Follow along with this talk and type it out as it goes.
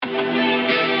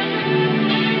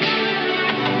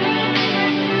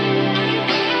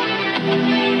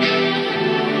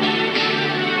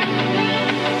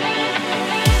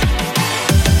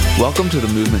Welcome to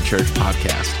the Movement Church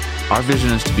podcast. Our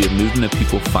vision is to be a movement of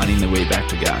people finding their way back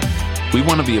to God. We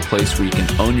want to be a place where you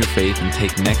can own your faith and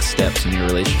take next steps in your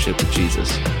relationship with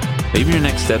Jesus. Maybe your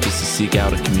next step is to seek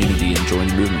out a community and join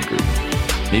a movement group.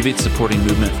 Maybe it's supporting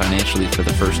movement financially for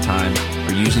the first time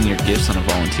or using your gifts on a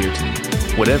volunteer team.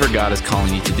 Whatever God is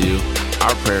calling you to do,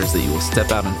 our prayer is that you will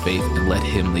step out in faith and let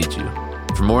Him lead you.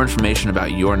 For more information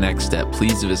about your next step,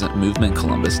 please visit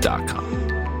movementcolumbus.com.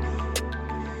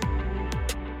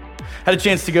 Had a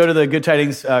chance to go to the Good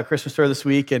Tidings Christmas store this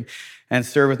week and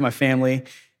serve with my family.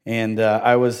 And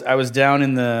I was down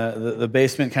in the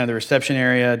basement, kind of the reception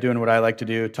area, doing what I like to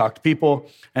do, talk to people.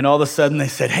 And all of a sudden they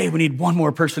said, "Hey, we need one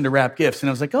more person to wrap gifts." And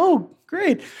I was like, "Oh,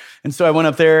 great." And so I went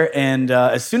up there, and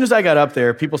as soon as I got up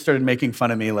there, people started making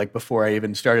fun of me, like before I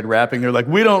even started wrapping. They're like,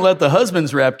 "We don't let the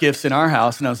husbands wrap gifts in our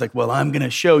house." And I was like, "Well, I'm gonna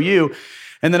show you."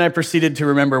 And then I proceeded to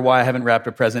remember why I haven't wrapped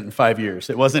a present in 5 years.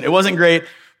 It wasn't great,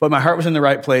 but my heart was in the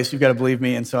right place. You've got to believe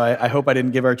me. And so I hope I didn't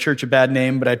give our church a bad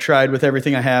name, but I tried with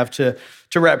everything I have to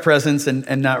wrap presents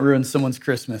and not ruin someone's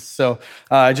Christmas. So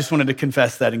I just wanted to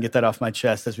confess that and get that off my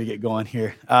chest as we get going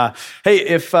here. Hey,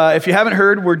 if you haven't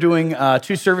heard, we're doing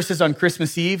 2 services on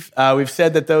Christmas Eve. We've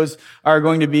said that those are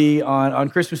going to be on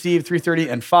Christmas Eve, 3:30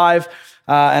 and 5.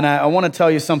 And I want to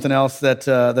tell you something else that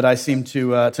I seem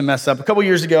to mess up. A couple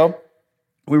years ago,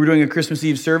 we were doing a Christmas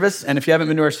Eve service, and if you haven't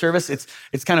been to our service,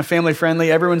 it's kind of family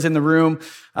friendly. Everyone's in the room,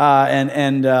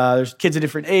 and there's kids of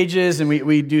different ages, and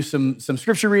we do some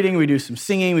scripture reading, we do some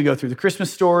singing, we go through the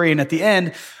Christmas story, and at the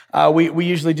end, we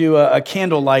usually do a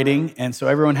candle lighting, and so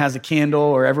everyone has a candle,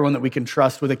 or everyone that we can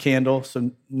trust with a candle,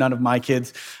 so none of my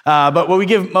kids. But we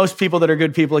give most people that are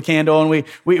good people a candle, and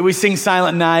we sing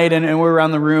Silent Night, and we're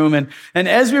around the room, and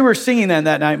as we were singing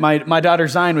that night, my daughter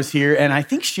Zion was here, and I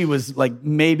think she was like,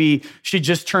 maybe she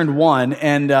just turned 1,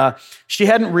 and she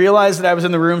hadn't realized that I was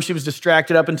in the room. She was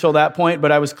distracted up until that point,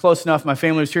 but I was close enough. My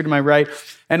family was here to my right,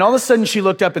 and all of a sudden she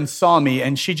looked up and saw me,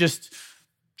 and she just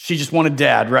wanted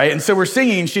dad, right? And so we're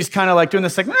singing, and she's kind of like doing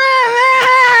this like,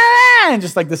 and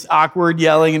just like this awkward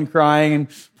yelling and crying, and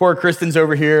poor Kristen's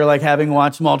over here like having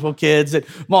watched multiple kids at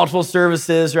multiple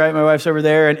services, right? My wife's over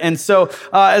there. And so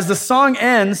as the song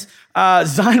ends,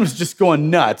 Zion was just going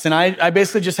nuts. And I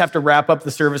basically just have to wrap up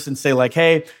the service and say like,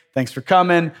 "Hey, thanks for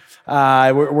coming. We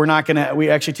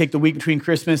actually take the week between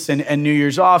Christmas and New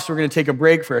Year's off, so we're gonna take a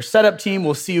break for our setup team.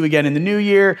 We'll see you again in the new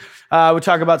year. We'll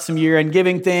talk about some year-end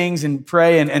giving things and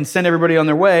pray and send everybody on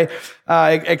their way."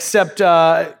 Except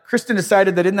Kristen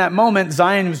decided that in that moment,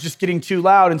 Zion was just getting too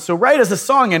loud. And so right as the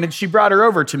song ended, she brought her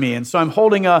over to me. And so I'm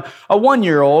holding a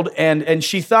 1-year-old, and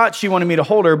she thought she wanted me to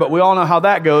hold her, but we all know how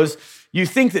that goes. You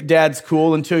think that dad's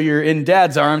cool until you're in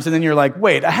dad's arms, and then you're like,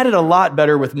 "Wait, I had it a lot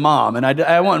better with mom, and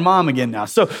I want mom again now."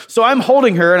 So I'm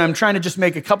holding her, and I'm trying to just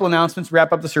make a couple announcements,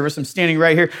 wrap up the service. I'm standing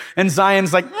right here, and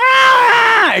Zion's like,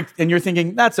 "Ah!" And you're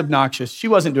thinking, that's obnoxious. She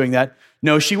wasn't doing that.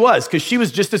 No, she was, because she was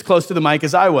just as close to the mic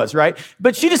as I was, right?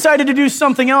 But she decided to do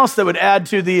something else that would add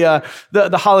to the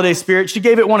holiday spirit. She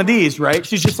gave it one of these, right?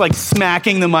 She's just like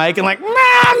smacking the mic and like,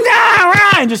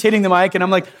 and just hitting the mic, and I'm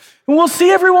like, "We'll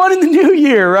see everyone in the new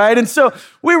year," right? And so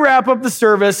we wrap up the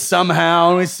service somehow,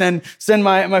 and we send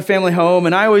my family home,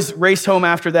 and I always race home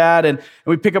after that, and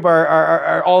we pick up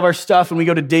our all of our stuff, and we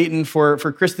go to Dayton for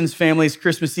Kristen's family's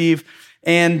Christmas Eve,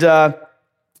 and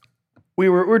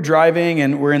we're driving,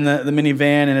 and we're in the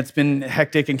minivan, and it's been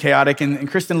hectic and chaotic, and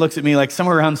Kristen looks at me like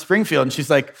somewhere around Springfield, and she's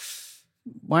like,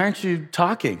 "Why aren't you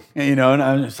talking?" And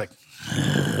I'm just like,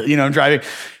 I'm driving.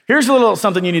 Here's a little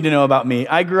something you need to know about me.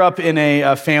 I grew up in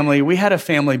a family. We had a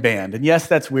family band. And yes,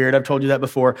 that's weird. I've told you that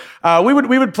before. We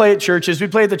would play at churches.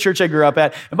 We'd play at the church I grew up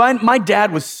at. And my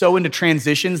dad was so into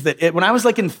transitions that when I was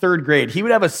like in 3rd grade, he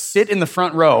would have us sit in the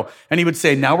front row, and he would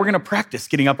say, "Now we're going to practice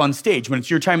getting up on stage when it's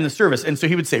your time in the service." And so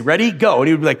he would say, "Ready, go." And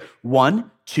he would be like,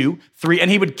 1, 2, 3,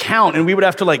 and he would count, and we would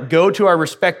have to like go to our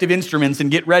respective instruments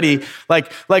and get ready,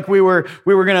 like we were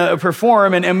gonna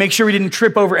perform and make sure we didn't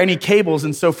trip over any cables.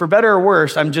 And so for better or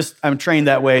worse, I'm trained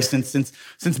that way since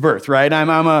birth, right?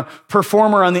 I'm a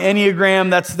performer on the Enneagram.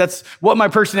 That's what my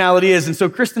personality is. And so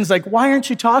Kristen's like, "Why aren't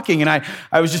you talking?" And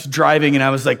I was just driving, and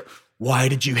I was like, "Why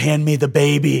did you hand me the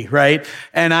baby?" Right?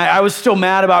 And I was still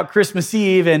mad about Christmas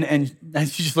Eve, and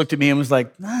she just looked at me and was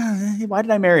like, "Why did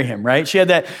I marry him?" Right? She had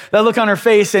that look on her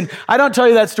face, and I don't tell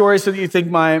you that story so that you think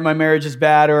my marriage is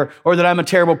bad or that I'm a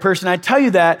terrible person. I tell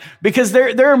you that because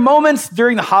there are moments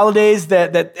during the holidays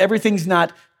that everything's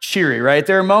not cheery, right?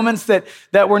 There are moments that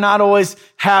we're not always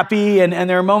happy, and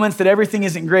there are moments that everything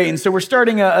isn't great. And so we're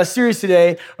starting a series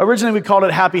today. Originally, we called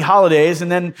it Happy Holidays,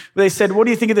 and then they said, "What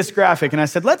do you think of this graphic?" And I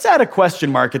said, "Let's add a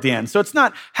question mark at the end." So it's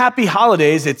not Happy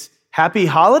Holidays, it's happy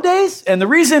holidays. And the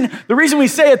reason we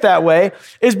say it that way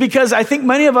is because I think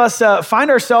many of us find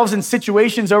ourselves in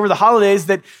situations over the holidays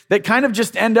that kind of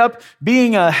just end up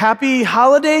being a happy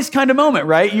holidays kind of moment,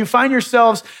 right? You find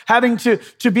yourselves having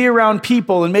to be around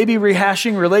people and maybe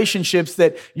rehashing relationships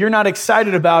that you're not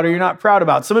excited about or you're not proud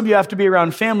about. Some of you have to be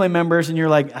around family members and you're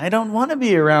like, I don't want to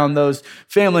be around those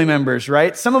family members,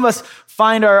 right? Some of us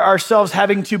find ourselves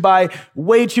having to buy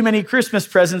way too many Christmas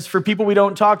presents for people we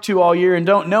don't talk to all year and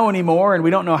don't know anymore, and we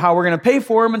don't know how we're going to pay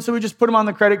for them, and so we just put them on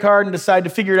the credit card and decide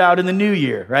to figure it out in the new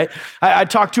year, right? I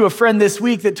talked to a friend this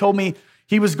week that told me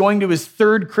he was going to his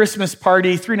third Christmas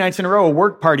party 3 nights in a row, a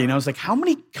work party, and I was like, how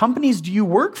many companies do you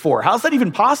work for? How's that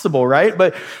even possible, right?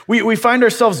 But we find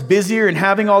ourselves busier and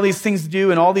having all these things to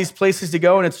do and all these places to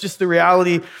go, and it's just the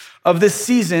reality of this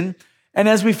season. And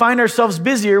as we find ourselves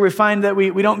busier, we find that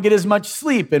we don't get as much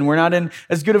sleep and we're not in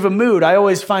as good of a mood. I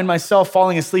always find myself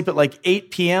falling asleep at like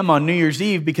 8 p.m. on New Year's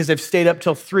Eve because I've stayed up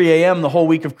till 3 a.m. the whole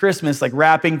week of Christmas, like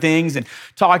wrapping things and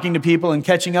talking to people and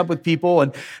catching up with people.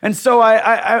 And so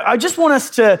I just want us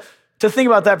to think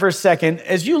about that for a second.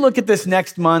 As you look at this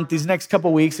next month, these next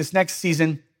couple weeks, this next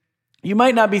season, you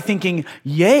might not be thinking,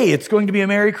 yay, it's going to be a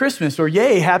Merry Christmas, or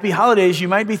yay, Happy Holidays. You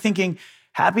might be thinking,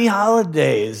 Happy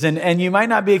holidays. And you might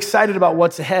not be excited about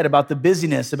what's ahead, about the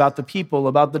busyness, about the people,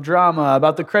 about the drama,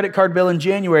 about the credit card bill in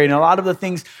January, and a lot of the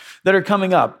things that are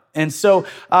coming up. And so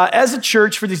as a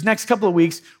church for these next couple of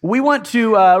weeks, we want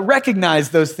to recognize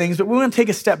those things, but we want to take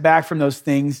a step back from those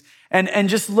things and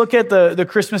just look at the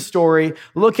Christmas story,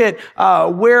 look at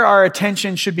where our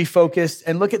attention should be focused,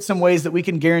 and look at some ways that we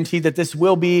can guarantee that this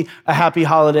will be a happy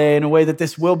holiday in a way that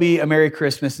this will be a Merry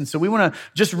Christmas. And so we want to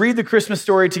just read the Christmas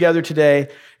story together today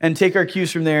and take our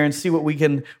cues from there and see what we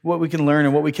can learn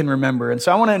and what we can remember. And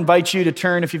so I want to invite you to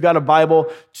turn, if you've got a Bible,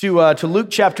 to Luke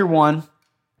chapter 1.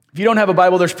 If you don't have a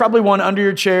Bible, there's probably one under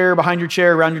your chair, behind your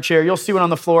chair, around your chair. You'll see one on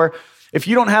the floor. If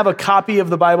you don't have a copy of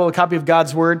the Bible, a copy of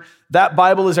God's Word, that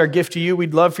Bible is our gift to you.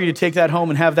 We'd love for you to take that home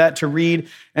and have that to read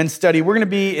and study. We're going to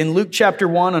be in Luke chapter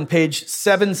 1 on page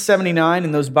 779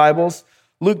 in those Bibles.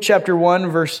 Luke chapter 1,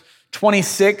 verse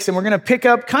 26, and we're going to pick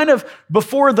up kind of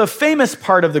before the famous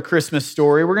part of the Christmas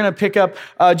story. We're going to pick up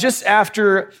just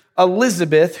after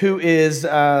Elizabeth, who is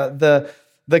the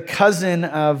cousin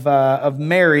of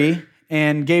Mary,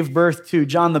 and gave birth to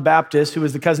John the Baptist, who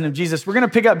was the cousin of Jesus. We're going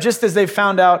to pick up just as they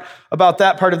found out about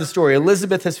that part of the story.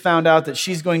 Elizabeth has found out that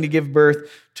she's going to give birth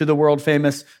to the world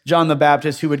famous John the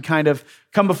Baptist, who would kind of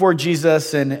come before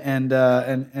Jesus and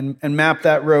map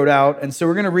that road out. And so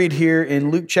we're going to read here in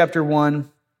Luke chapter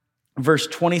 1, verse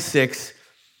 26,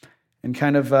 and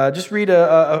kind of just read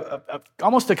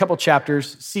almost a couple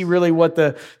chapters, see really what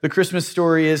the Christmas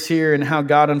story is here and how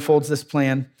God unfolds this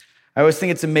plan. I always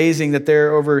think it's amazing that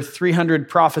there are over 300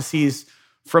 prophecies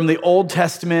from the Old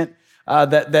Testament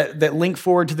that link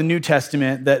forward to the New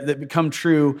Testament that become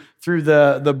true through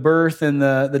the birth and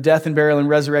the death and burial and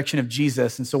resurrection of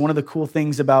Jesus. And so one of the cool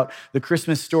things about the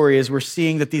Christmas story is we're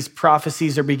seeing that these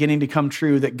prophecies are beginning to come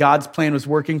true, that God's plan was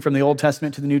working from the Old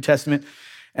Testament to the New Testament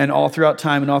and all throughout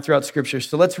time and all throughout Scripture.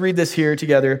 So let's read this here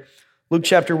together. Luke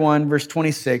chapter 1, verse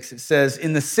 26, it says,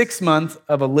 "In the 6th month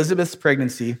of Elizabeth's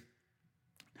pregnancy,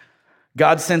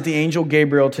 God sent the angel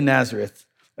Gabriel to Nazareth,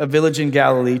 a village in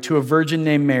Galilee, to a virgin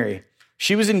named Mary.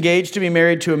 She was engaged to be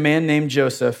married to a man named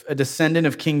Joseph, a descendant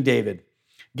of King David.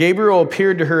 Gabriel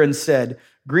appeared to her and said,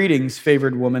 'Greetings,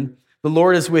 favored woman, the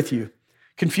Lord is with you.'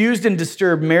 Confused and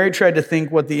disturbed, Mary tried to think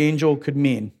what the angel could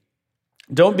mean.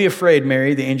 'Don't be afraid,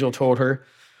 Mary,' the angel told her,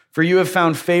 'for you have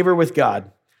found favor with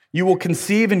God. You will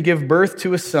conceive and give birth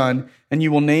to a son, and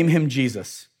you will name him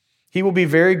Jesus. He will be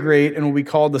very great and will be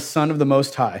called the Son of the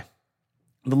Most High.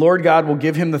 The Lord God will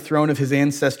give him the throne of his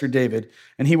ancestor David,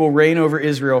 and he will reign over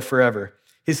Israel forever.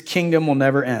 His kingdom will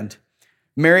never end.'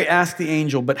 Mary asked the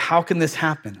angel, 'But how can this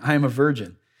happen? I am a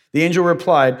virgin.' The angel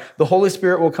replied, 'The Holy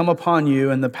Spirit will come upon you,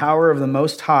 and the power of the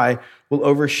Most High will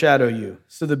overshadow you.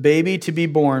 So the baby to be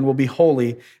born will be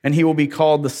holy, and he will be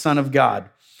called the Son of God.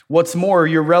 What's more,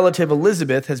 your relative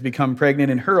Elizabeth has become pregnant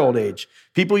in her old age.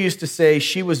 People used to say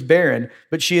she was barren,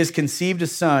 but she has conceived a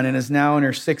son and is now in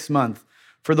her 6th month.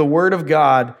 For the word of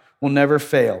God will never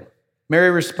fail.' Mary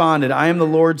responded, 'I am the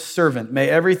Lord's servant. May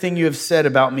everything you have said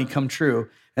about me come true.'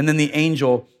 And then the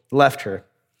angel left her.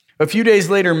 A few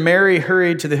days later, Mary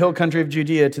hurried to the hill country of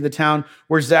Judea, to the town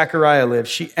where Zechariah lived.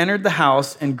 She entered the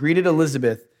house and greeted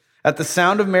Elizabeth. At the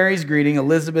sound of Mary's greeting,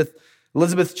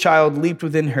 Elizabeth's child leaped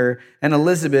within her, and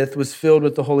Elizabeth was filled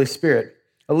with the Holy Spirit.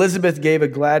 Elizabeth gave a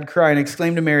glad cry and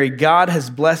exclaimed to Mary, 'God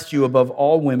has blessed you above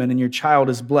all women, and your child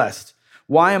is blessed.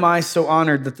 Why am I so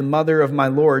honored that the mother of my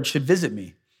Lord should visit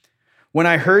me? When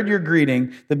I heard your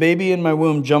greeting, the baby in my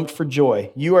womb jumped for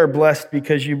joy. You are blessed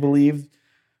because you believed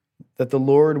that the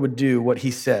Lord would do what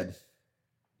he said."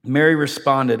 Mary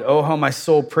responded, "Oh, how my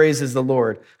soul praises the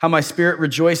Lord, how my spirit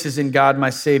rejoices in God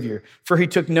my Savior, for he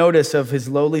took notice of his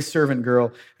lowly servant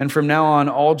girl, and from now on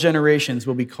all generations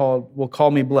will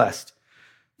call me blessed.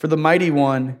 For the Mighty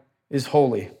One is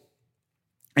holy,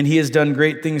 and he has done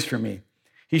great things for me.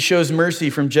 He shows mercy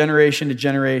from generation to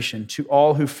generation to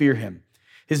all who fear him.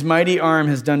 His mighty arm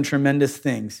has done tremendous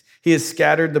things. He has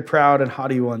scattered the proud and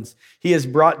haughty ones. He has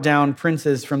brought down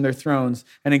princes from their thrones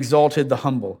and exalted the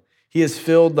humble. He has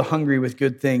filled the hungry with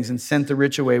good things and sent the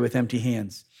rich away with empty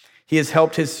hands. He has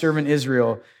helped his servant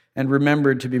Israel and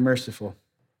remembered to be merciful.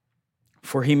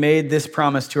 For he made this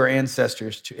promise to our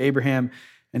ancestors, to Abraham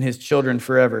and his children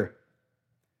forever."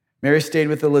 Mary stayed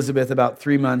with Elizabeth about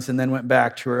 3 months and then went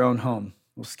back to her own home.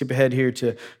 We'll skip ahead here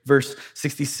to verse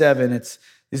 67.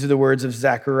 These are the words of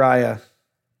Zechariah,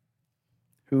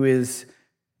 who is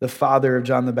the father of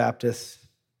John the Baptist,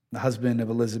 the husband of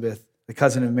Elizabeth, the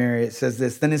cousin of Mary. It says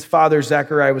this: "Then his father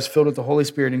Zechariah was filled with the Holy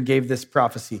Spirit and gave this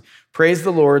prophecy. Praise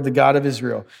the Lord, the God of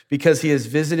Israel, because he has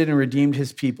visited and redeemed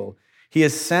his people. He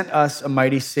has sent us a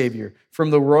mighty Savior from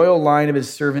the royal line of his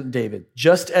servant David,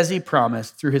 just as he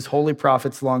promised through his holy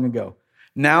prophets long ago.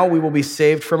 Now we will be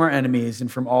saved from our enemies and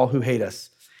from all who hate us.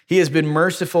 He has been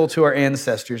merciful to our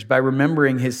ancestors by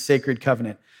remembering his sacred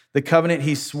covenant, the covenant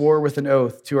he swore with an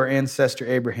oath to our ancestor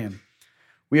Abraham.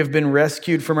 We have been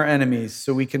rescued from our enemies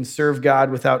so we can serve God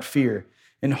without fear,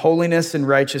 in holiness and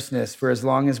righteousness for as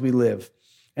long as we live.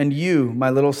 And you, my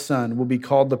little son, will be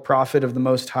called the prophet of the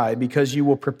Most High, because you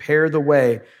will prepare the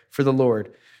way for the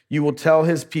Lord. You will tell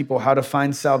his people how to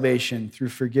find salvation through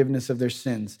forgiveness of their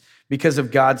sins, because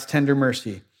of God's tender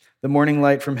mercy. The morning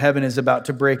light from heaven is about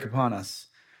to break upon us,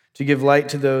 to give light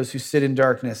to those who sit in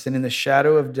darkness and in the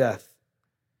shadow of death,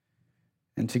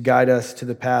 and to guide us to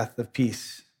the path of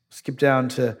peace." Skip down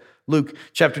to Luke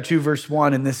chapter 2, verse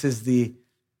 1, and this is the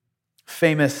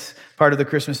famous part of the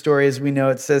Christmas story. As we know,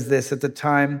 it says this: "At the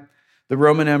time, the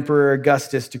Roman Emperor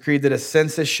Augustus decreed that a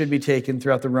census should be taken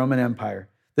throughout the Roman Empire.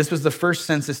 This was the first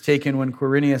census taken when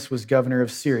Quirinius was governor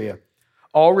of Syria.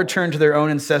 All returned to their own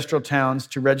ancestral towns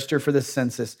to register for the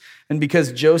census. And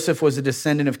because Joseph was a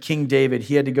descendant of King David,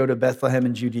 he had to go to Bethlehem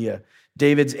in Judea,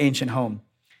 David's ancient home.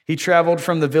 He traveled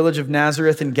from the village of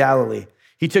Nazareth in Galilee.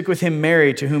 He took with him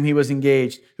Mary, to whom he was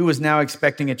engaged, who was now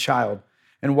expecting a child.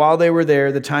 And while they were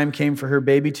there, the time came for her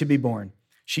baby to be born.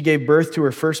 She gave birth to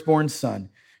her firstborn son.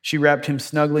 She wrapped him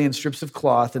snugly in strips of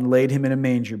cloth and laid him in a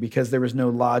manger because there was no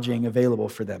lodging available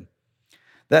for them.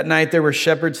 That night there were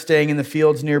shepherds staying in the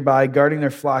fields nearby, guarding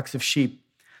their flocks of sheep.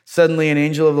 Suddenly an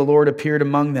angel of the Lord appeared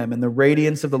among them, and the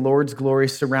radiance of the Lord's glory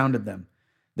surrounded them.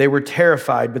 They were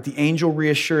terrified, but the angel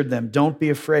reassured them. "Don't be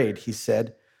afraid," he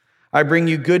said. "I bring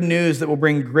you good news that will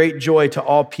bring great joy to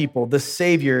all people. The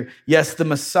Savior, yes, the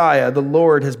Messiah, the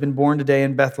Lord, has been born today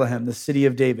in Bethlehem, the city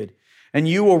of David. And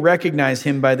you will recognize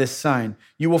him by this sign.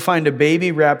 You will find a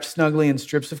baby wrapped snugly in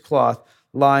strips of cloth,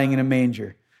 lying in a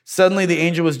manger." Suddenly the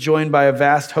angel was joined by a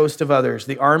vast host of others,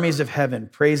 the armies of heaven,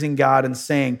 praising God and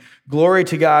saying, "Glory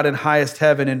to God in highest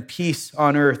heaven, and peace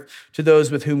on earth to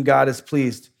those with whom God is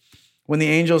pleased." When the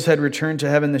angels had returned to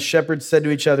heaven, the shepherds said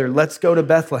to each other, "Let's go to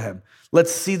Bethlehem.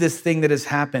 Let's see this thing that has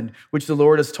happened, which the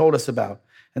Lord has told us about."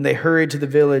 And they hurried to the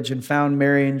village and found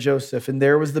Mary and Joseph, and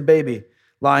there was the baby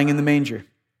lying in the manger.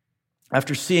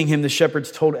 After seeing him, the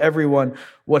shepherds told everyone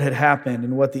what had happened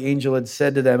and what the angel had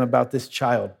said to them about this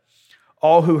child.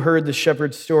 All who heard the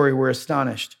shepherd's story were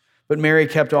astonished, but Mary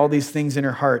kept all these things in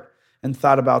her heart and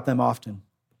thought about them often.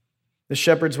 The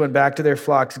shepherds went back to their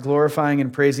flocks, glorifying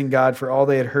and praising God for all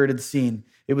they had heard and seen.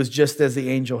 It was just as the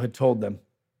angel had told them.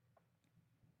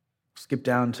 Skip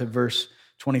down to verse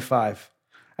 25.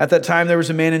 At that time, there was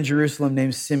a man in Jerusalem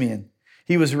named Simeon.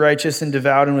 He was righteous and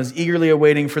devout and was eagerly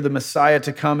awaiting for the Messiah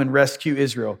to come and rescue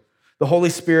Israel. The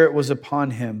Holy Spirit was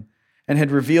upon him and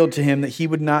had revealed to him that he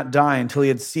would not die until he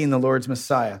had seen the Lord's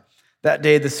Messiah. That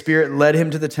day, the Spirit led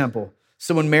him to the temple.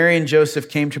 So when Mary and Joseph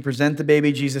came to present the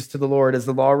baby Jesus to the Lord as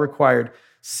the law required,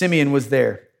 Simeon was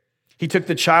there. He took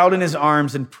the child in his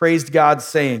arms and praised God,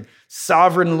 saying,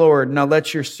 "Sovereign Lord, now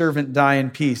let your servant die in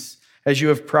peace, as you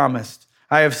have promised.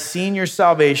 I have seen your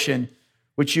salvation,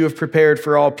 which you have prepared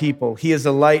for all people. He is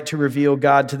a light to reveal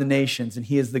God to the nations, and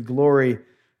he is the glory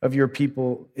of your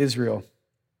people, Israel."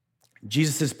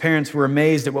 Jesus' parents were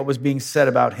amazed at what was being said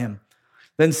about him.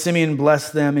 Then Simeon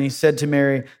blessed them, and he said to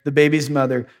Mary, the baby's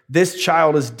mother, "This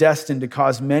child is destined to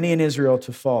cause many in Israel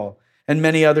to fall, and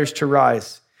many others to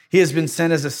rise. He has been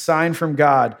sent as a sign from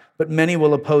God, but many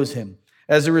will oppose him.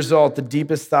 As a result, the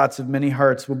deepest thoughts of many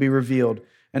hearts will be revealed,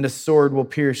 and a sword will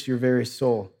pierce your very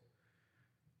soul."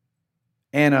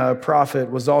 Anna, a prophet,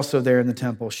 was also there in the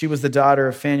temple. She was the daughter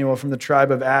of Phanuel from the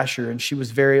tribe of Asher, and she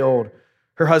was very old.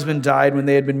 Her husband died when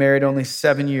they had been married only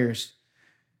 7 years.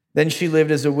 Then she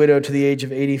lived as a widow to the age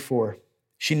of 84.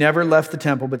 She never left the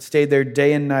temple, but stayed there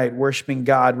day and night, worshiping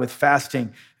God with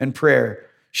fasting and prayer.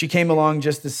 She came along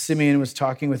just as Simeon was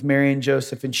talking with Mary and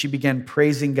Joseph, and she began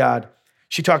praising God.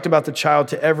 She talked about the child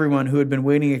to everyone who had been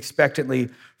waiting expectantly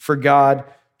for God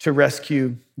to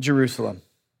rescue Jerusalem.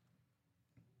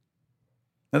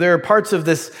 Now, there are parts of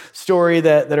this story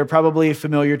that are probably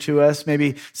familiar to us.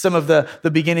 Maybe some of the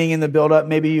beginning and the buildup.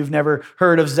 Maybe you've never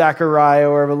heard of Zechariah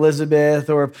or of Elizabeth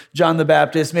or of John the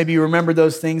Baptist. Maybe you remember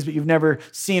those things, but you've never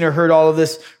seen or heard all of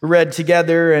this read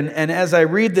together. And as I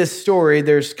read this story,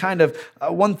 there's kind of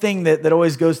one thing that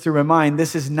always goes through my mind.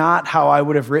 This is not how I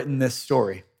would have written this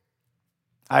story.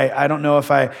 I don't know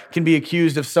if I can be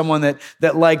accused of someone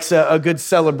that likes a good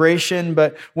celebration,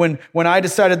 but when I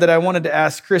decided that I wanted to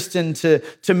ask Kristen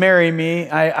to marry me,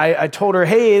 I told her,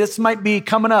 hey, this might be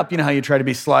coming up. You know how you try to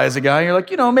be sly as a guy? You're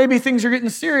like, maybe things are getting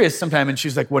serious sometime. And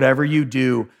she's like, whatever you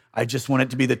do, I just want it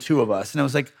to be the two of us. And I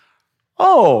was like,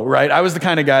 oh, right. I was the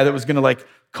kind of guy that was going to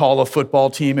call a football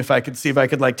team if I could see if I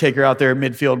could take her out there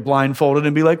midfield blindfolded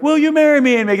and be like, will you marry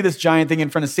me? And make it this giant thing in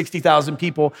front of 60,000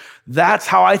 people. That's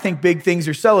how I think big things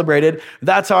are celebrated.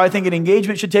 That's how I think an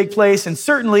engagement should take place. And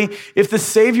certainly if the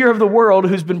Savior of the world,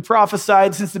 who's been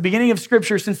prophesied since the beginning of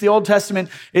Scripture, since the Old Testament,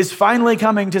 is finally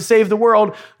coming to save the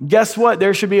world, guess what?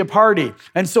 There should be a party.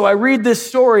 And so I read this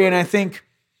story and I think,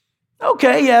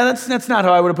 okay, yeah, that's not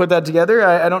how I would have put that together.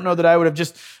 I don't know that I would have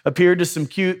just appeared to some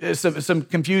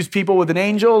confused people with an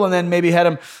angel and then maybe had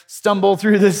them stumble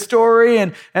through this story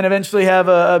and eventually have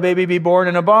a baby be born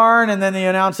in a barn and then they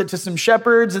announce it to some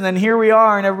shepherds and then here we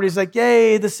are and everybody's like,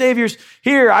 yay, the Savior's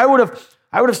here. I would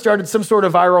have started some sort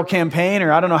of viral campaign,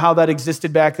 or I don't know how that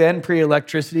existed back then,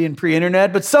 pre-electricity and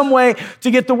pre-internet, but some way to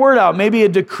get the word out, maybe a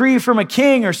decree from a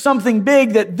king or something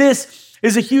big that this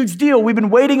is a huge deal. We've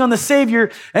been waiting on the Savior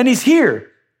and he's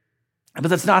here. But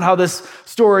that's not how this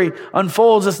story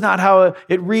unfolds. That's not how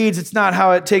it reads. It's not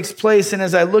how it takes place. And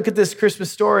as I look at this Christmas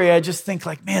story, I just think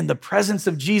man, the presence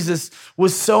of Jesus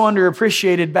was so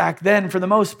underappreciated back then for the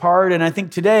most part. And I think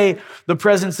today, the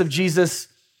presence of Jesus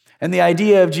and the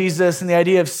idea of Jesus and the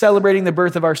idea of celebrating the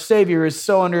birth of our Savior is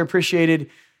so underappreciated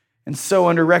and so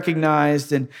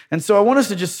underrecognized. And so I want us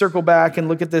to just circle back and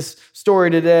look at this story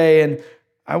today. And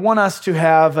I want us to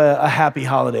have a happy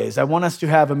holidays. I want us to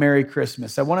have a Merry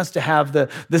Christmas. I want us to have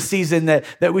the season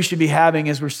that we should be having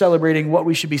as we're celebrating what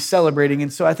we should be celebrating.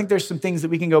 And so I think there's some things that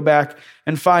we can go back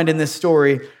and find in this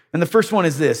story. And the first one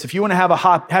is this. If you want to have a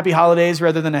happy holidays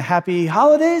rather than a happy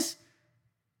holidays,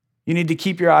 you need to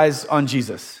keep your eyes on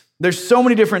Jesus. There's so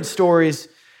many different stories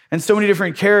and so many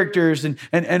different characters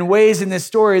and ways in this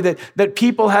story that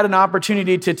people had an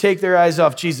opportunity to take their eyes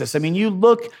off Jesus. I mean, you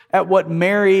look at what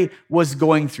Mary was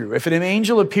going through. If an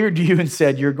angel appeared to you and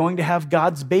said, you're going to have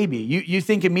God's baby, you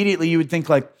think immediately, you would think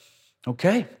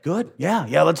okay, good.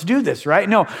 Yeah, let's do this, right?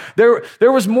 No,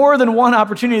 there was more than one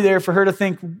opportunity there for her to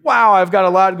think, wow, I've got a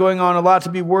lot going on, a lot to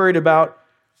be worried about.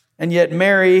 And yet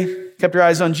Mary kept her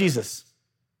eyes on Jesus.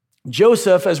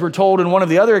 Joseph, as we're told in one of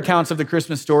the other accounts of the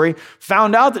Christmas story,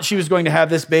 found out that she was going to have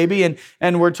this baby,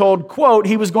 and we're told, quote,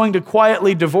 he was going to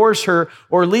quietly divorce her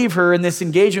or leave her in this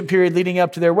engagement period leading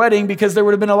up to their wedding because there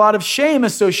would have been a lot of shame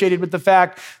associated with the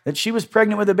fact that she was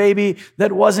pregnant with a baby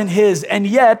that wasn't his. And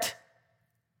yet,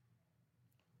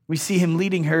 we see him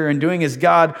leading her and doing as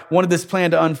God wanted this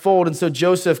plan to unfold, and so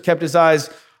Joseph kept his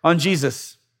eyes on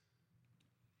Jesus.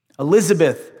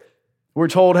 Elizabeth, we're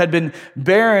told, had been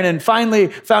barren and finally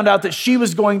found out that she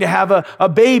was going to have a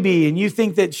baby. And you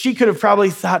think that she could have probably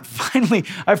thought, finally,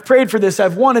 I've prayed for this.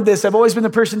 I've wanted this. I've always been the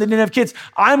person that didn't have kids.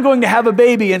 I'm going to have a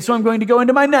baby. And so I'm going to go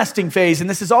into my nesting phase. And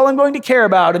this is all I'm going to care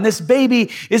about. And this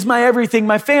baby is my everything.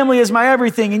 My family is my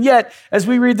everything. And yet, as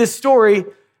we read this story,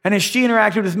 and as she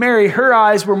interacted with Mary, her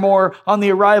eyes were more on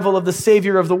the arrival of the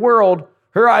Savior of the world.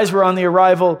 Her eyes were on the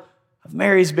arrival of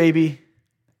Mary's baby,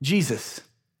 Jesus.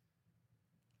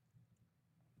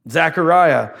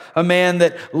 Zechariah, a man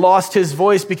that lost his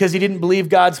voice because he didn't believe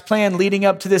God's plan leading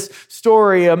up to this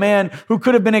story, a man who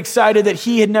could have been excited that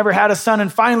he had never had a son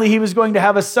and finally he was going to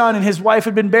have a son and his wife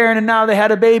had been barren and now they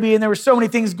had a baby and there were so many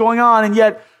things going on, and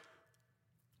yet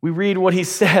we read what he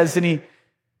says and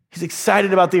he's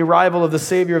excited about the arrival of the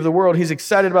Savior of the world. He's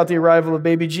excited about the arrival of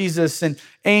baby Jesus. And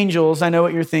angels, I know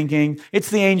what you're thinking. It's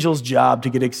the angels' job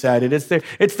to get excited.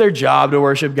 It's their job to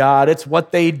worship God. It's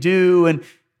what they do.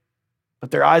 But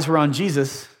their eyes were on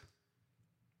Jesus.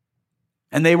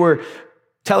 And they were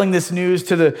telling this news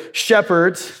to the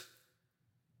shepherds.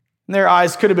 And their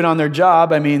eyes could have been on their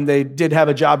job. I mean, they did have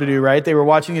a job to do, right? They were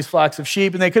watching these flocks of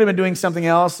sheep, and they could have been doing something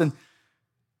else. And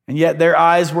yet their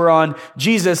eyes were on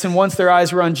Jesus. And once their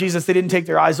eyes were on Jesus, they didn't take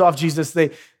their eyes off Jesus. They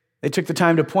took the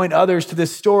time to point others to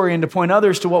this story and to point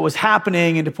others to what was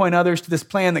happening and to point others to this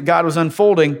plan that God was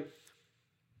unfolding.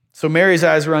 So Mary's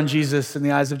eyes were on Jesus, and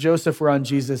the eyes of Joseph were on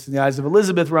Jesus, and the eyes of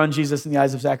Elizabeth were on Jesus, and the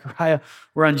eyes of Zechariah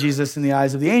were on Jesus, and the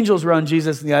eyes of the angels were on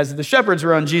Jesus, and the eyes of the shepherds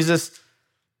were on Jesus,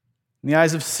 and the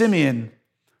eyes of Simeon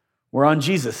were on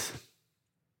Jesus.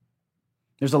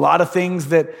 There's a lot of things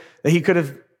that he could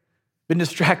have been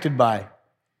distracted by.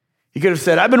 He could have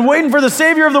said, I've been waiting for the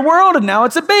Savior of the world, and now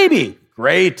it's a baby.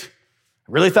 Great.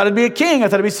 I really thought it'd be a king. I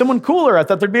thought it'd be someone cooler. I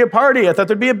thought there'd be a party. I thought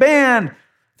there'd be a band. I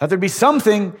thought there'd be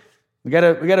something. We got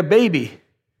a baby.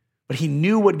 But he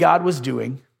knew what God was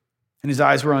doing, and his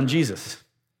eyes were on Jesus.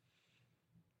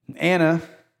 And Anna,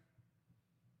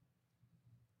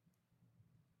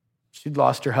 she'd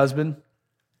lost her husband.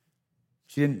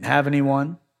 She didn't have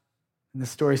anyone. And the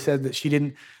story said that she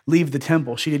didn't leave the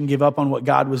temple. She didn't give up on what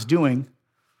God was doing.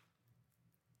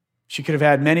 She could have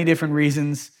had many different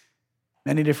reasons,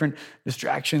 many different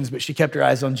distractions, but she kept her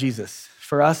eyes on Jesus.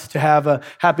 For us to have a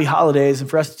happy holidays and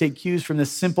for us to take cues from this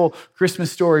simple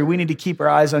Christmas story, we need to keep our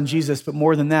eyes on Jesus, but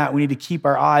more than that, we need to keep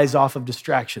our eyes off of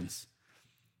distractions.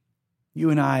 You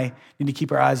and I need to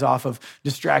keep our eyes off of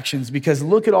distractions, because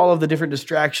look at all of the different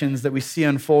distractions that we see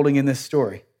unfolding in this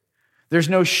story. There's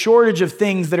no shortage of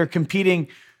things that are competing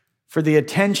for the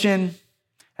attention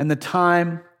and the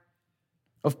time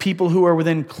of people who are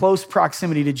within close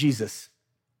proximity to Jesus.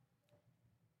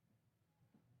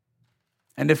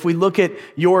 And if we look at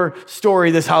your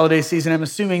story this holiday season, I'm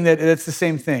assuming that it's the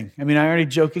same thing. I mean, I already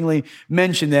jokingly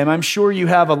mentioned them. I'm sure you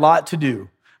have a lot to do.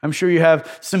 I'm sure you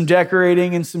have some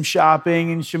decorating and some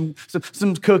shopping and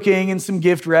some cooking and some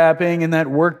gift wrapping and that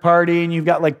work party, and you've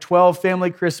got like 12 family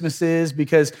Christmases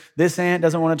because this aunt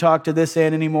doesn't want to talk to this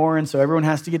aunt anymore, and so everyone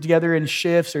has to get together in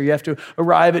shifts, or you have to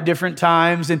arrive at different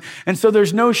times. And so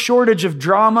there's no shortage of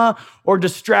drama or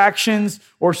distractions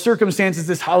or circumstances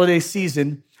this holiday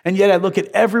season. And yet I look at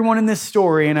everyone in this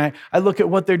story and I look at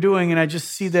what they're doing and I just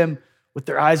see them with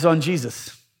their eyes on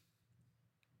Jesus.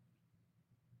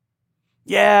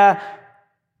 Yeah,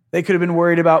 they could have been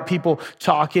worried about people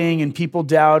talking and people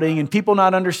doubting and people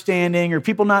not understanding or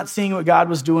people not seeing what God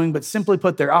was doing, but simply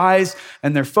put, their eyes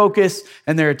and their focus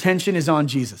and their attention is on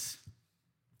Jesus.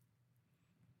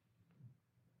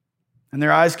 And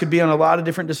their eyes could be on a lot of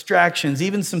different distractions,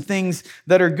 even some things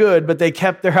that are good, but they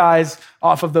kept their eyes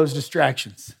off of those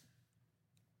distractions.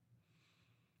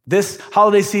 This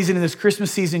holiday season and this Christmas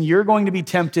season, you're going to be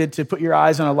tempted to put your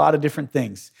eyes on a lot of different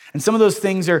things. And some of those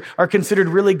things are considered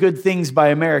really good things by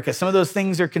America. Some of those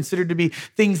things are considered to be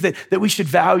things that we should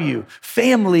value.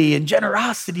 Family and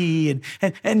generosity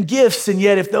and gifts. And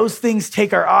yet if those things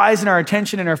take our eyes and our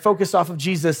attention and our focus off of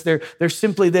Jesus, they're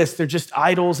simply this. They're just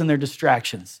idols and they're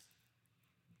distractions.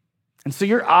 And so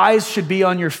your eyes should be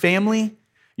on your family.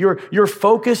 Your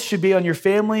focus should be on your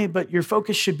family, but your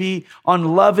focus should be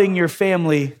on loving your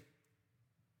family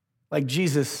like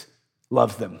Jesus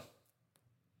loves them.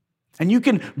 And you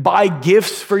can buy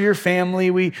gifts for your family.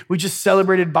 We just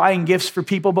celebrated buying gifts for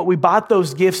people, but we bought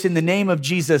those gifts in the name of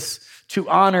Jesus to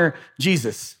honor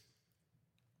Jesus.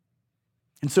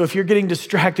 And so if you're getting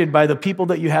distracted by the people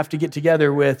that you have to get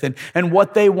together with and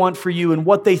what they want for you and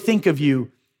what they think of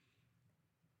you,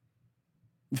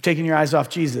 you've taken your eyes off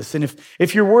Jesus. And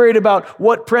if you're worried about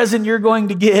what present you're going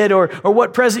to get or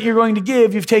what present you're going to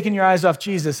give, you've taken your eyes off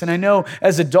Jesus. And I know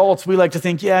as adults, we like to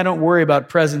think, yeah, I don't worry about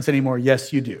presents anymore.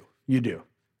 Yes, you do. You do.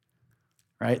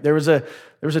 Right? There was a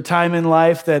time in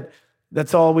life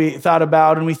that's all we thought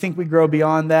about, and we think we grow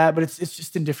beyond that, but it's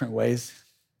just in different ways.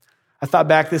 I thought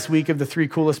back this week of the 3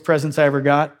 coolest presents I ever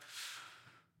got.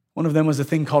 One of them was a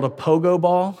thing called a pogo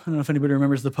ball. I don't know if anybody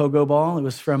remembers the pogo ball. It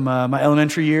was from my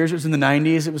elementary years. It was in the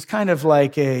 90s. It was kind of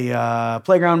like a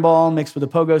playground ball mixed with a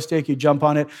pogo stick. You jump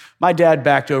on it. My dad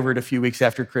backed over it a few weeks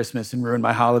after Christmas and ruined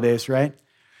my holidays, right?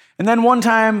 And then one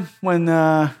time when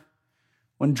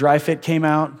Dry Fit came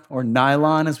out, or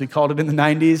nylon as we called it in the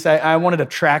 90s, I wanted a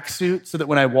track suit so that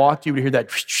when I walked, you would hear that,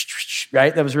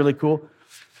 right? That was really cool.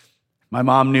 My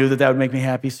mom knew that would make me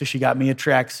happy, so she got me a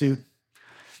track suit.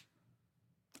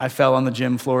 I fell on the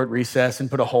gym floor at recess and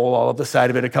put a hole all up the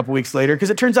side of it a couple weeks later because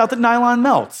it turns out that nylon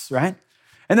melts, right?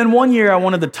 And then one year I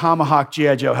wanted the Tomahawk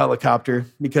G.I. Joe helicopter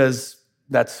because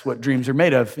that's what dreams are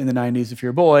made of in the 90s if you're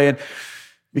a boy. And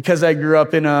because I grew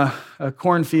up in a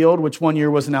cornfield, which one year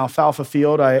was an alfalfa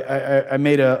field, I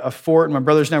made a fort, and my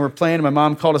brothers and I were playing, and my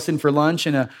mom called us in for lunch,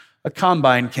 and a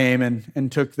combine came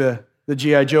and took the the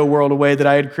G.I. Joe world away that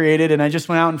I had created, and I just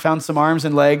went out and found some arms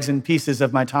and legs and pieces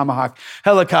of my Tomahawk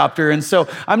helicopter. And so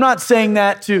I'm not saying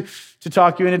that to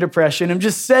talk you into depression. I'm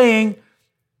just saying,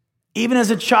 even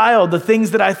as a child, the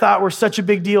things that I thought were such a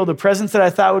big deal, the presents that I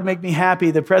thought would make me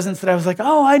happy, the presents that I was like,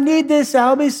 oh, I need this,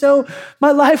 Albie, so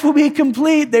my life will be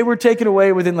complete, they were taken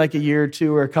away within like a year or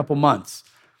two or a couple months.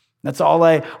 That's all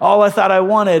I thought I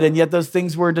wanted, and yet those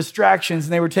things were distractions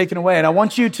and they were taken away. And I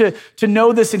want you to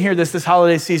know this and hear this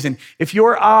holiday season. If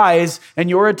your eyes and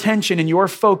your attention and your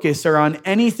focus are on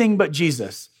anything but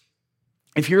Jesus,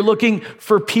 if you're looking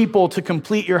for people to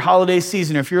complete your holiday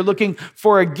season, or if you're looking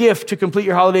for a gift to complete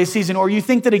your holiday season, or you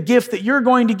think that a gift that you're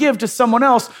going to give to someone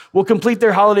else will complete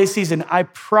their holiday season, I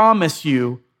promise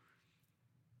you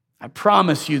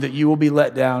that you will be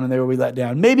let down and they will be let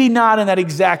down. Maybe not in that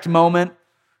exact moment,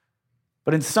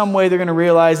 but in some way they're going to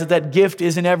realize that gift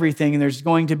isn't everything, and there's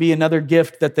going to be another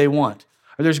gift that they want,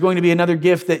 or there's going to be another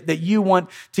gift that you want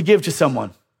to give to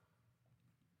someone.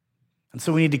 And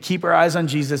so we need to keep our eyes on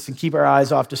Jesus and keep our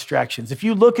eyes off distractions. If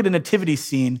you look at a nativity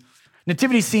scenes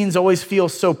always feel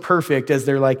so perfect as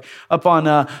they're like up on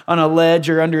a ledge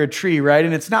or under a tree, right?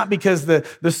 And it's not because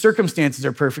the circumstances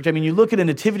are perfect. I mean, you look at a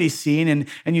nativity scene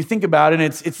and you think about it, and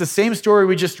it's the same story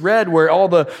we just read where all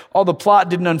the plot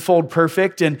didn't unfold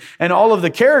perfect and all of the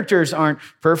characters aren't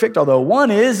perfect, although one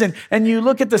is. And you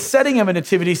look at the setting of a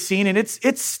nativity scene, and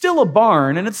it's still a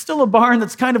barn, and it's still a barn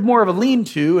that's kind of more of a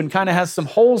lean-to and kind of has some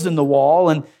holes in the wall.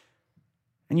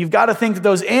 And you've got to think that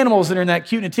those animals that are in that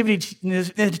cute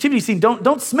nativity scene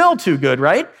don't smell too good,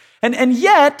 right? And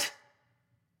yet,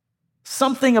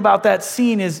 something about that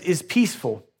scene is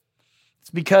peaceful. It's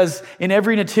because in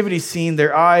every nativity scene,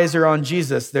 their eyes are on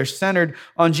Jesus. They're centered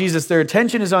on Jesus. Their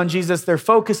attention is on Jesus. Their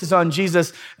focus is on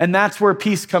Jesus. And that's where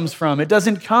peace comes from. It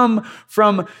doesn't come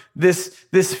from this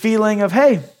feeling of,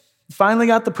 hey, we finally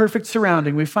got the perfect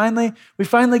surrounding. We finally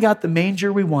got the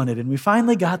manger we wanted, and we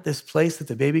finally got this place that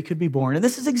the baby could be born. And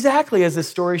this is exactly as this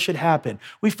story should happen.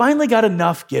 We finally got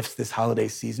enough gifts this holiday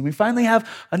season. We finally have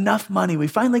enough money. We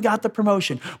finally got the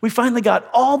promotion. We finally got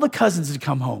all the cousins to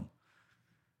come home.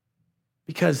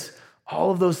 Because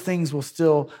all of those things will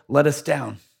still let us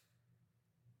down.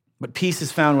 But peace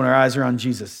is found when our eyes are on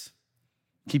Jesus.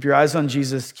 Keep your eyes on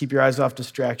Jesus. Keep your eyes off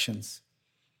distractions.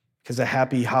 Because a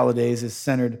happy holidays is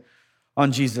centered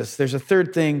on Jesus. There's a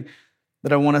third thing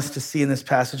that I want us to see in this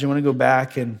passage. I want to go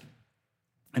back and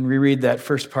reread that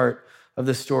first part of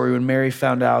the story. When Mary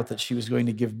found out that she was going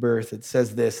to give birth, it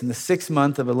says this: in the 6th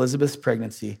month of Elizabeth's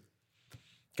pregnancy,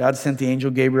 God sent the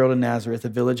angel Gabriel to Nazareth, a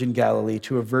village in Galilee,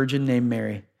 to a virgin named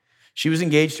Mary. She was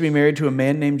engaged to be married to a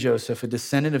man named Joseph, a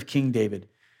descendant of King David.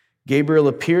 Gabriel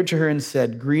appeared to her and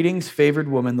said, "Greetings, favored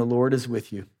woman, the Lord is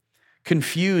with you."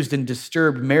 Confused and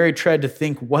disturbed, Mary tried to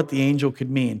think what the angel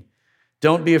could mean.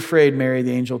 "Don't be afraid, Mary,"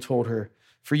 the angel told her,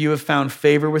 "for you have found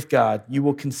favor with God. You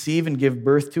will conceive and give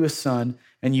birth to a son,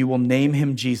 and you will name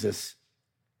him Jesus.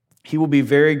 He will be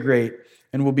very great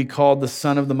and will be called the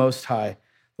Son of the Most High.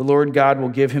 The Lord God will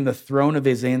give him the throne of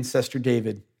his ancestor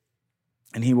David,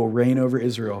 and he will reign over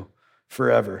Israel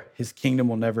forever. His kingdom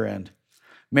will never end."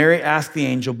 Mary asked the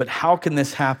angel, "But how can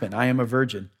this happen? I am a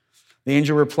virgin." The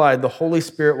angel replied, "The Holy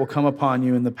Spirit will come upon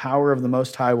you, and the power of the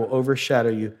Most High will overshadow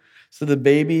you. So the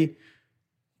baby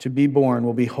to be born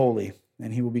will be holy,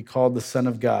 and he will be called the Son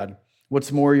of God.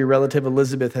 What's more, your relative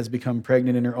Elizabeth has become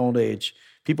pregnant in her old age.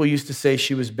 People used to say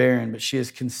she was barren, but she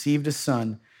has conceived a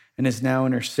son and is now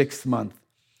in her 6th month.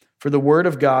 For the word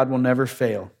of God will never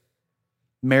fail."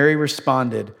 Mary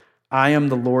responded, "I am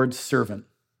the Lord's servant."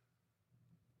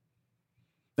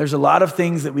 There's a lot of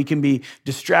things that we can be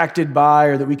distracted by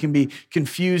or that we can be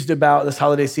confused about this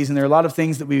holiday season. There are a lot of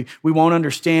things that we won't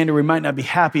understand or we might not be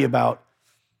happy about.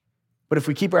 But if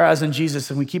we keep our eyes on Jesus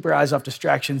and we keep our eyes off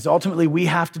distractions, ultimately we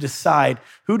have to decide,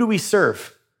 who do we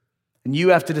serve? And you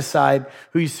have to decide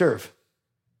who you serve.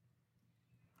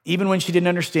 Even when she didn't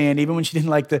understand, even when she didn't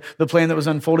like the plan that was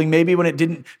unfolding, maybe when it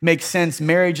didn't make sense,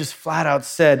 Mary just flat out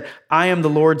said, "I am the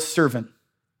Lord's servant."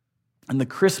 And the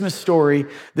Christmas story,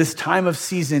 this time of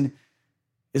season,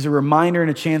 is a reminder and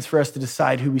a chance for us to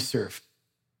decide who we serve.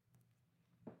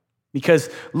 Because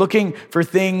looking for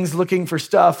things, looking for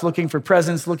stuff, looking for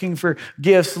presents, looking for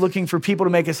gifts, looking for people to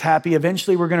make us happy,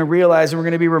 eventually we're going to realize and we're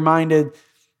going to be reminded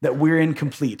that we're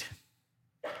incomplete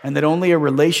and that only a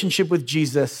relationship with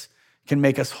Jesus can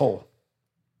make us whole.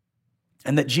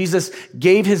 And that Jesus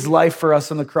gave his life for us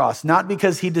on the cross, not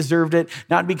because he deserved it,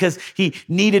 not because he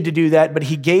needed to do that, but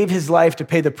he gave his life to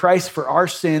pay the price for our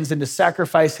sins and to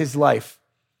sacrifice his life.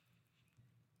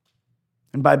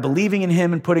 And by believing in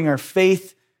him and putting our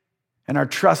faith and our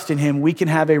trust in him, we can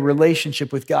have a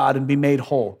relationship with God and be made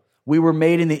whole. We were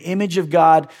made in the image of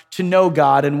God to know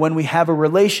God. And when we have a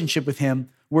relationship with him,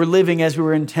 we're living as we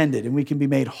were intended. And we can be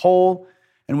made whole,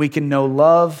 and we can know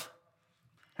love,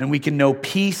 and we can know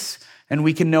peace, and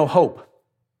we can know hope.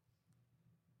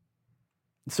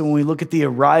 And so when we look at the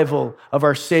arrival of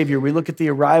our Savior, we look at the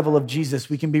arrival of Jesus,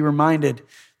 we can be reminded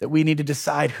that we need to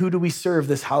decide, who do we serve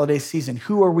this holiday season?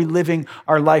 Who are we living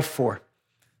our life for?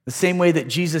 The same way that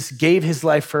Jesus gave his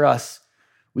life for us,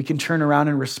 we can turn around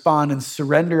and respond and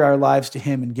surrender our lives to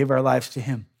him and give our lives to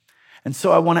him. And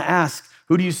so I want to ask,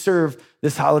 who do you serve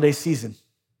this holiday season?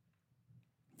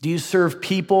 Do you serve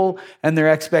people and their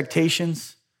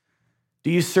expectations? Do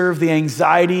you serve the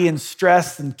anxiety and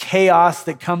stress and chaos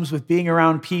that comes with being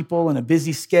around people and a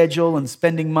busy schedule and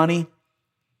spending money?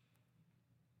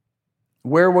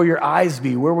 Where will your eyes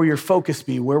be? Where will your focus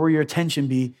be? Where will your attention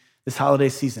be this holiday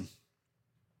season?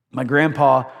 My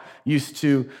grandpa used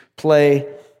to play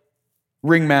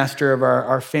ringmaster of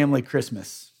our family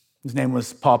Christmas. His name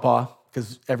was Pawpaw,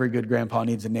 because every good grandpa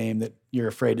needs a name that you're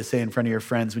afraid to say in front of your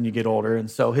friends when you get older. And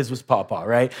so his was Pawpaw,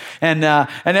 right? And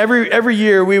every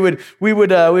year we'd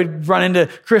run into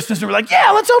Christmas and we're like,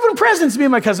 yeah, let's open presents. Me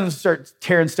and my cousins would start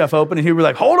tearing stuff open, and he'd be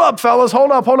like, hold up, fellas,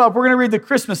 hold up. We're going to read the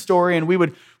Christmas story. And we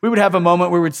would have a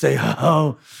moment where we'd say,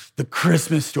 oh, the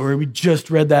Christmas story. We just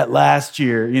read that last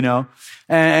year, you know?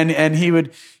 And he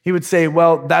would say,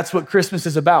 well, that's what Christmas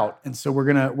is about. And so we're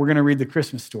gonna read the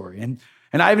Christmas story.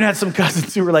 And I even had some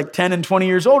cousins who were like 10 and 20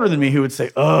 years older than me who would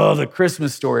say, oh, the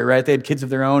Christmas story, right? They had kids of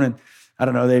their own, and I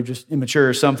don't know, they were just immature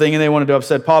or something, and they wanted to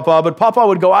upset Pawpaw. But Pawpaw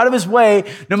would go out of his way,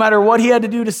 no matter what he had to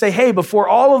do, to say, hey, before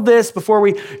all of this, before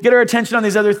we get our attention on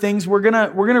these other things, we're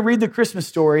gonna read the Christmas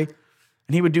story.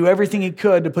 And he would do everything he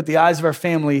could to put the eyes of our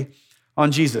family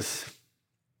on Jesus.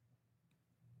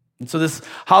 And so this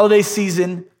holiday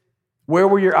season, where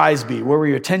will your eyes be? Where will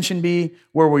your attention be?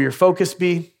 Where will your focus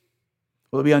be?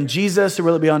 Will it be on Jesus, or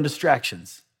will it be on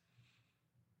distractions?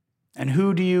 And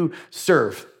who do you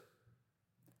serve?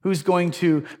 Who's going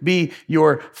to be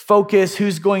your focus?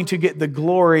 Who's going to get the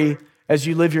glory as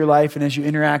you live your life and as you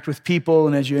interact with people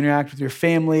and as you interact with your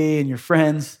family and your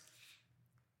friends?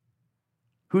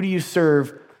 Who do you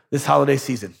serve this holiday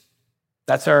season?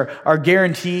 That's our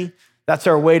guarantee. That's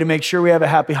our way to make sure we have a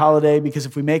happy holiday, because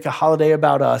if we make a holiday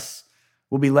about us,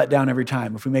 we'll be let down every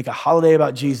time. If we make a holiday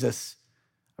about Jesus,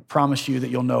 I promise you that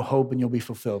you'll know hope and you'll be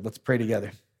fulfilled. Let's pray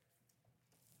together.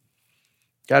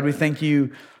 God, we thank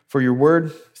you for your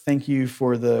word. Thank you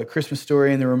for the Christmas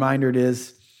story and the reminder it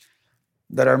is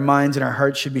that our minds and our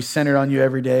hearts should be centered on you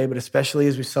every day, but especially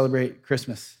as we celebrate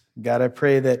Christmas. God, I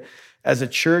pray that as a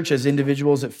church, as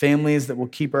individuals, as families, that we'll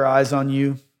keep our eyes on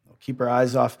you, we'll keep our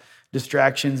eyes off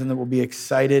distractions, and that we'll be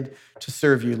excited to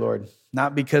serve you, Lord.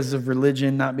 Not because of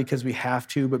religion, not because we have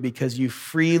to, but because you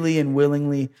freely and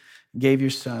willingly gave your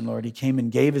son, Lord. He came and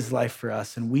gave his life for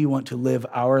us, and we want to live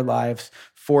our lives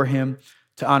for him,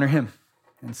 to honor him.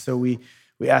 And so we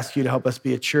ask you to help us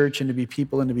be a church and to be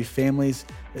people and to be families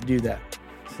that do that.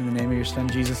 It's in the name of your son,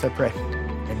 Jesus, I pray.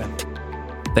 Amen.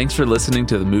 Thanks for listening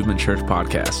to the Movement Church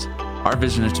podcast. Our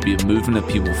vision is to be a movement of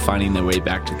people finding their way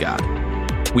back to God.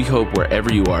 We hope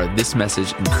wherever you are, this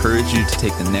message encourages you to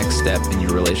take the next step in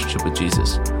your relationship with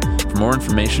Jesus. For more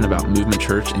information about Movement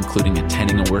Church, including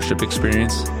attending a worship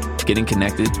experience, getting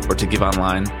connected, or to give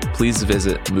online, please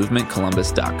visit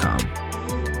movementcolumbus.com.